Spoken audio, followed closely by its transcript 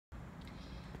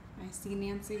I see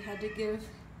Nancy had to give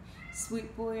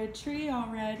Sweet Boy a tree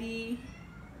already.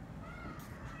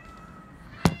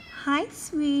 Hi,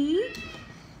 Sweet.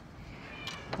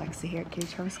 Lexi here at Kitty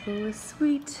Charm School with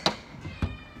Sweet.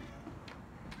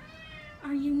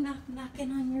 Are you knocking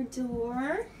on your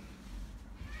door?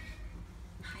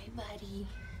 Hi, buddy.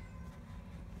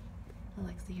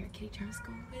 Alexi here at Kitty Charm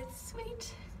School with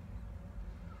Sweet.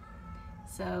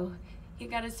 So he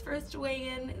got his first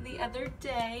weigh-in the other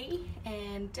day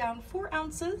and down 4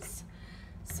 ounces.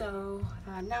 So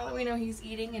now that we know he's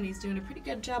eating and he's doing a pretty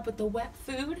good job with the wet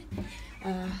food,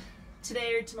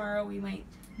 today or tomorrow we might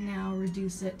now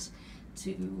reduce it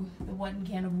to the 1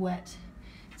 can of wet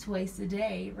twice a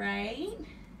day, right?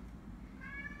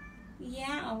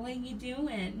 Yeah, what are you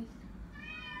doing?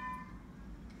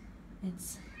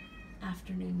 It's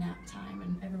afternoon nap time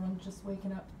and everyone's just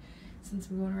waking up since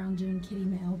we're going around doing kitty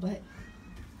mail, but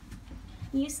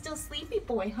you still sleepy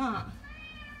boy, huh?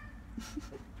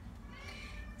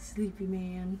 Sleepy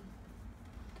man.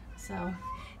 So,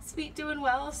 Sweet doing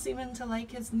well, seeming to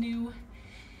like his new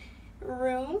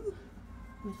room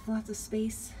with lots of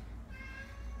space.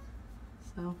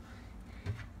 So,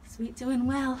 Sweet doing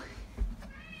well.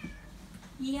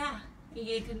 Yeah,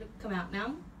 you can come out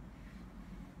now.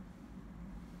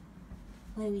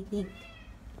 What do we think?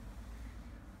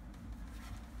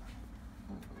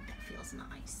 Oh, that feels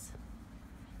nice.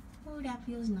 Oh, that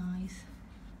feels nice.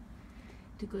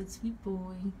 The good Sweet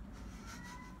boy.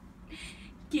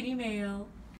 Kitty mail.